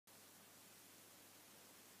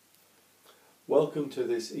Welcome to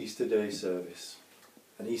this Easter Day service,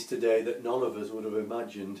 an Easter Day that none of us would have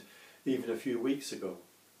imagined even a few weeks ago.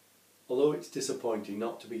 Although it's disappointing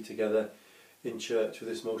not to be together in church for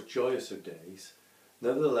this most joyous of days,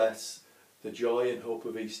 nevertheless the joy and hope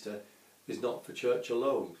of Easter is not for church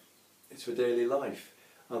alone, it's for daily life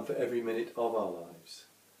and for every minute of our lives.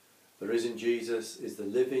 The risen Jesus is the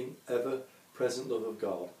living, ever-present love of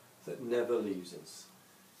God that never leaves us.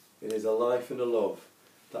 It is a life and a love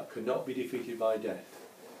that could not be defeated by death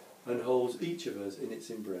and holds each of us in its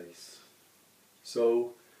embrace.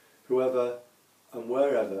 So, whoever and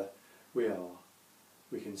wherever we are,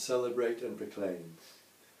 we can celebrate and proclaim,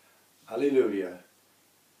 Alleluia,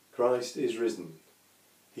 Christ is risen.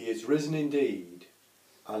 He is risen indeed.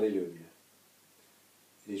 Alleluia.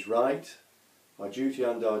 It is right, our duty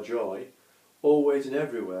and our joy, always and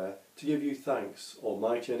everywhere, to give you thanks,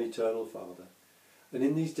 Almighty and Eternal Father, and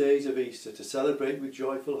in these days of Easter to celebrate with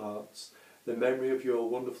joyful hearts the memory of your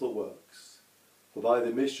wonderful works. For by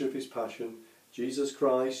the mystery of his passion, Jesus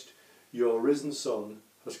Christ, your risen Son,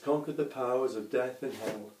 has conquered the powers of death and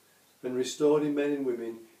hell, and restored in men and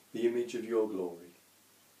women the image of your glory.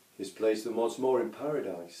 He has placed them once more in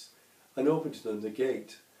paradise, and opened to them the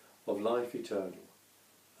gate of life eternal.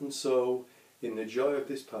 And so, in the joy of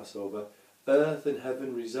this Passover, earth and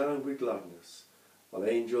heaven resound with gladness, while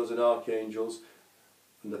angels and archangels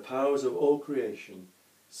and the powers of all creation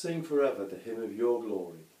sing forever the hymn of your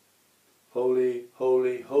glory. Holy,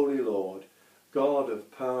 holy, holy Lord, God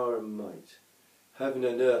of power and might, heaven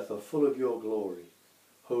and earth are full of your glory.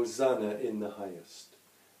 Hosanna in the highest.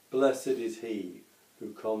 Blessed is he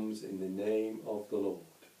who comes in the name of the Lord.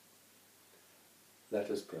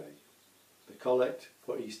 Let us pray. The Collect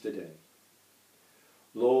for Easter Day.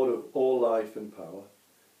 Lord of all life and power,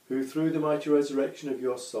 who through the mighty resurrection of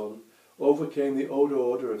your Son overcame the old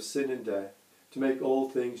order of sin and death to make all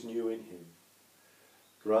things new in him.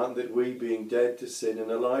 Grant that we, being dead to sin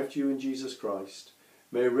and alive to you in Jesus Christ,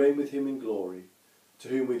 may reign with him in glory, to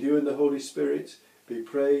whom with you and the Holy Spirit be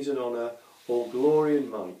praise and honour, all glory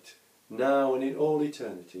and might, now and in all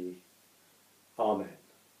eternity. Amen.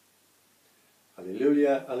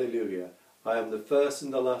 Alleluia, alleluia. I am the first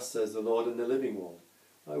and the last, says the Lord, and the living one.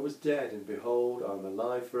 I was dead, and behold, I am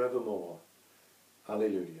alive for evermore.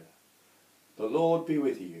 Alleluia. The Lord be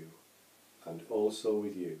with you, and also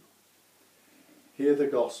with you. Hear the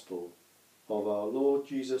Gospel of our Lord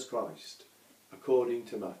Jesus Christ, according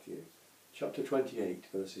to Matthew, chapter 28,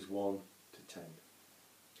 verses 1 to 10.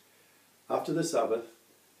 After the Sabbath,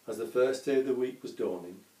 as the first day of the week was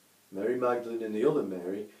dawning, Mary Magdalene and the other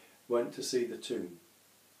Mary went to see the tomb.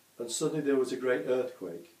 And suddenly there was a great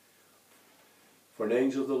earthquake, for an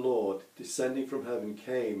angel of the Lord, descending from heaven,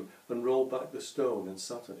 came and rolled back the stone and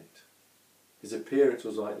sat on it. His appearance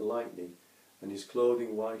was like lightning, and his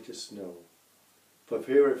clothing white as snow. For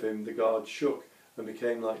fear of him the guards shook and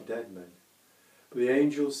became like dead men. But the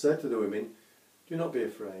angel said to the women, "Do not be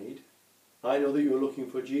afraid. I know that you are looking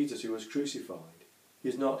for Jesus who was crucified. He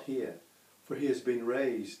is not here, for he has been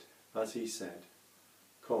raised, as he said.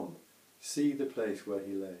 Come, see the place where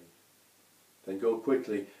he lay. Then go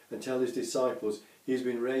quickly and tell his disciples he has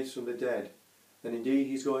been raised from the dead, and indeed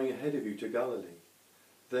he is going ahead of you to Galilee.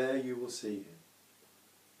 There you will see him.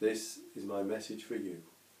 This is my message for you."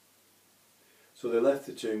 So they left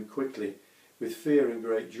the tomb quickly, with fear and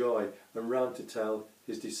great joy, and ran to tell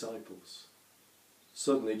his disciples.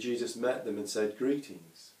 Suddenly Jesus met them and said,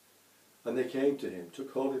 "Greetings." And they came to him,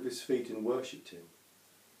 took hold of his feet and worshipped him.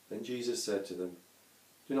 Then Jesus said to them,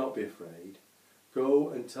 "Do not be afraid. Go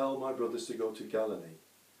and tell my brothers to go to Galilee.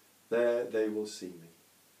 There they will see me."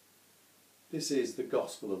 This is the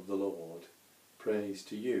gospel of the Lord. Praise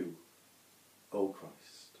to you, O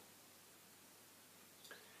Christ.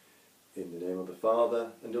 In the name of the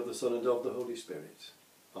Father, and of the Son, and of the Holy Spirit.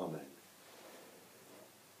 Amen.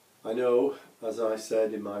 I know, as I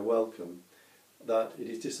said in my welcome, that it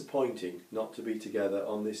is disappointing not to be together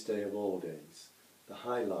on this day of all days, the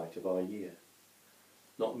highlight of our year.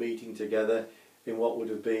 Not meeting together in what would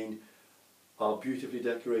have been our beautifully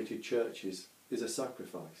decorated churches is a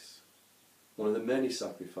sacrifice. One of the many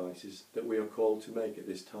sacrifices that we are called to make at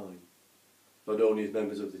this time, not only as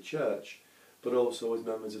members of the church, but also as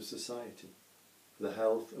members of society, for the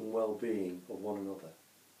health and well-being of one another.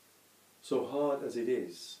 So hard as it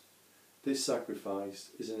is, this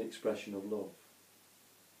sacrifice is an expression of love.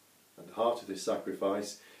 At the heart of this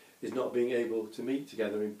sacrifice is not being able to meet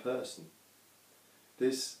together in person.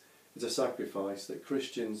 This is a sacrifice that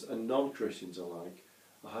Christians and non-Christians alike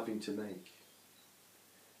are having to make.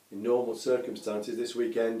 In normal circumstances this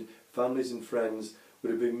weekend, families and friends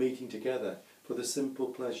would have been meeting together for the simple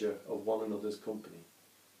pleasure of one another's company.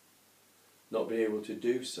 not being able to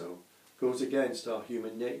do so goes against our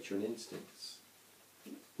human nature and instincts.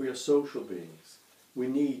 We are social beings. We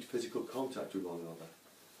need physical contact with one another.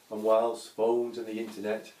 And whilst phones and the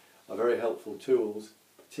internet are very helpful tools,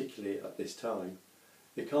 particularly at this time,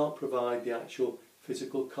 they can't provide the actual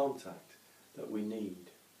physical contact that we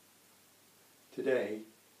need. Today,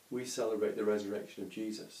 we celebrate the resurrection of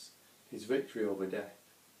Jesus, his victory over death,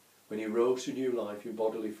 when he rose to new life in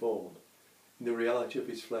bodily form, in the reality of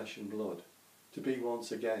his flesh and blood, to be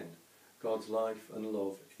once again God's life and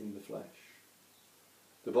love in the flesh.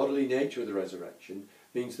 The bodily nature of the resurrection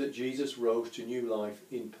means that Jesus rose to new life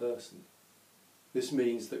in person. This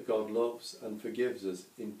means that God loves and forgives us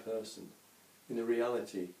in person, in the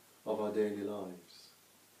reality of our daily lives.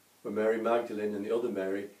 When Mary Magdalene and the other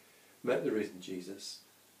Mary met the risen Jesus,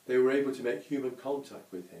 they were able to make human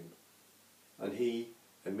contact with him, and he,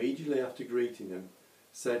 immediately after greeting them,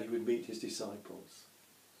 said he would meet his disciples.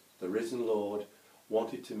 The risen Lord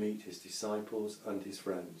wanted to meet his disciples and his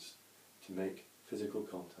friends, to make physical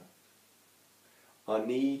contact. Our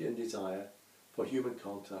need and desire for human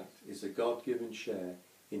contact is a God-given share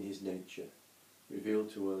in his nature,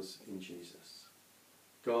 revealed to us in Jesus.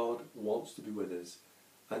 God wants to be with us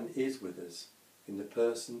and is with us in the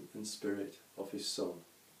person and spirit of his Son,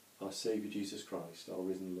 our Saviour Jesus Christ, our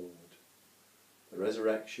risen Lord. The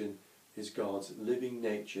resurrection is God's living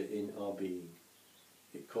nature in our being.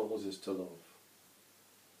 It calls us to love.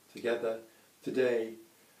 Together, today,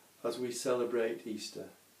 as we celebrate Easter,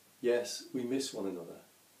 yes, we miss one another,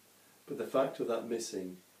 but the fact of that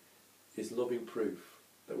missing is loving proof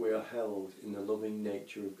that we are held in the loving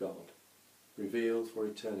nature of God, revealed for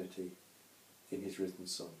eternity in his risen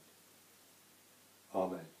Son.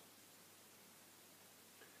 Amen.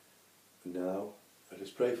 And now, let us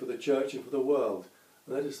pray for the church and for the world,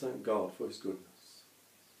 and let us thank God for his goodness.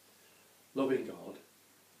 Loving God,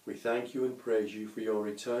 we thank you and praise you for your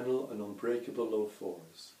eternal and unbreakable love for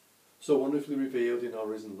us, so wonderfully revealed in our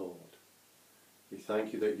risen Lord. We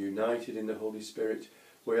thank you that united in the Holy Spirit,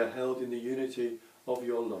 we are held in the unity of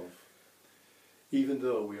your love, even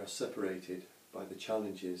though we are separated by the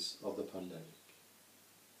challenges of the pandemic.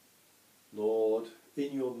 Lord,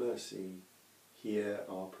 in your mercy, hear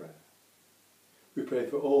our prayer. We pray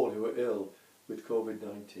for all who are ill with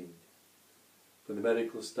COVID-19, for the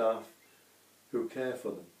medical staff who care for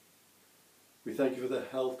them. We thank you for the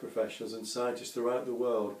health professionals and scientists throughout the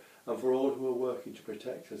world, and for all who are working to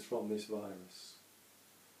protect us from this virus.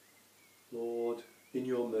 Lord, in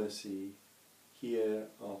your mercy, hear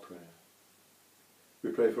our prayer.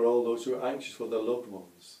 We pray for all those who are anxious for their loved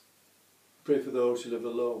ones. We pray for those who live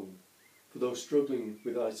alone, for those struggling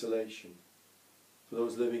with isolation, for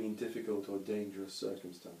those living in difficult or dangerous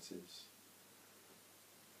circumstances.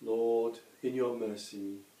 Lord, in your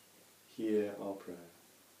mercy, hear our prayer.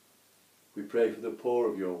 We pray for the poor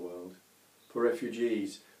of your world, for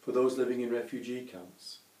refugees, for those living in refugee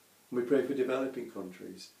camps. And we pray for developing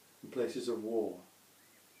countries and places of war,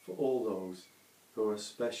 for all those who are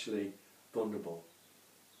especially vulnerable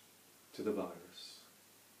to the virus.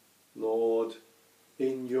 Lord,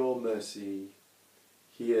 in your mercy,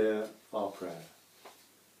 hear our prayer.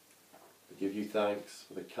 We give you thanks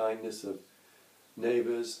for the kindness of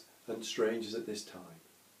neighbours and strangers at this time.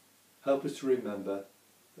 Help us to remember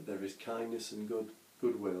that there is kindness and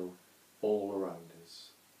goodwill all around us.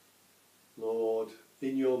 Lord,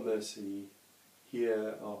 in your mercy,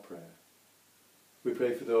 hear our prayer. We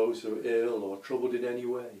pray for those who are ill or troubled in any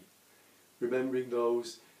way, remembering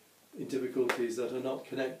those in difficulties that are not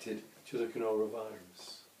connected to the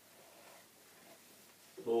coronavirus.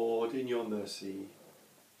 Lord, in your mercy,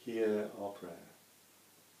 hear our prayer.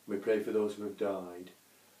 We pray for those who have died,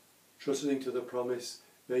 trusting to the promise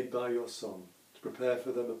made by your Son to prepare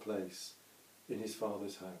for them a place in his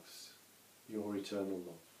Father's house, your eternal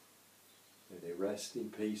love. May they rest in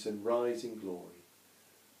peace and rise in glory.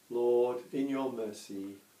 Lord, in your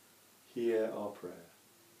mercy, hear our prayer.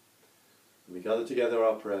 And we gather together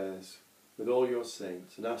our prayers with all your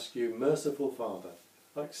saints and ask you, merciful Father,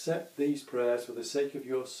 accept these prayers for the sake of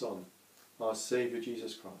your Son, our Saviour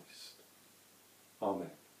Jesus Christ.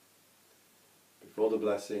 Amen. Before the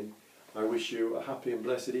blessing, I wish you a happy and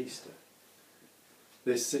blessed Easter.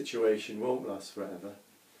 This situation won't last forever,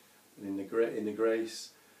 and in the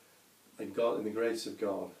grace of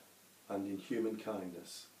God and in human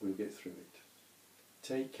kindness, we'll get through it.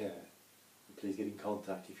 Take care, and please get in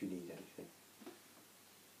contact if you need anything.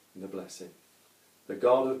 And the blessing. The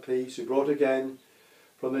God of peace, who brought again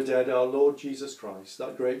from the dead our Lord Jesus Christ,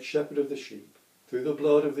 that great shepherd of the sheep, through the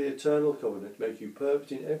blood of the eternal covenant, make you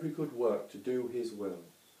perfect in every good work to do his will,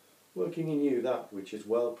 working in you that which is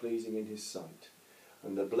well-pleasing in his sight,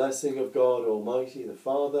 And the blessing of God Almighty, the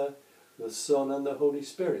Father, the Son and the Holy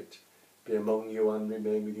Spirit be among you and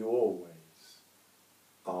remain with you always.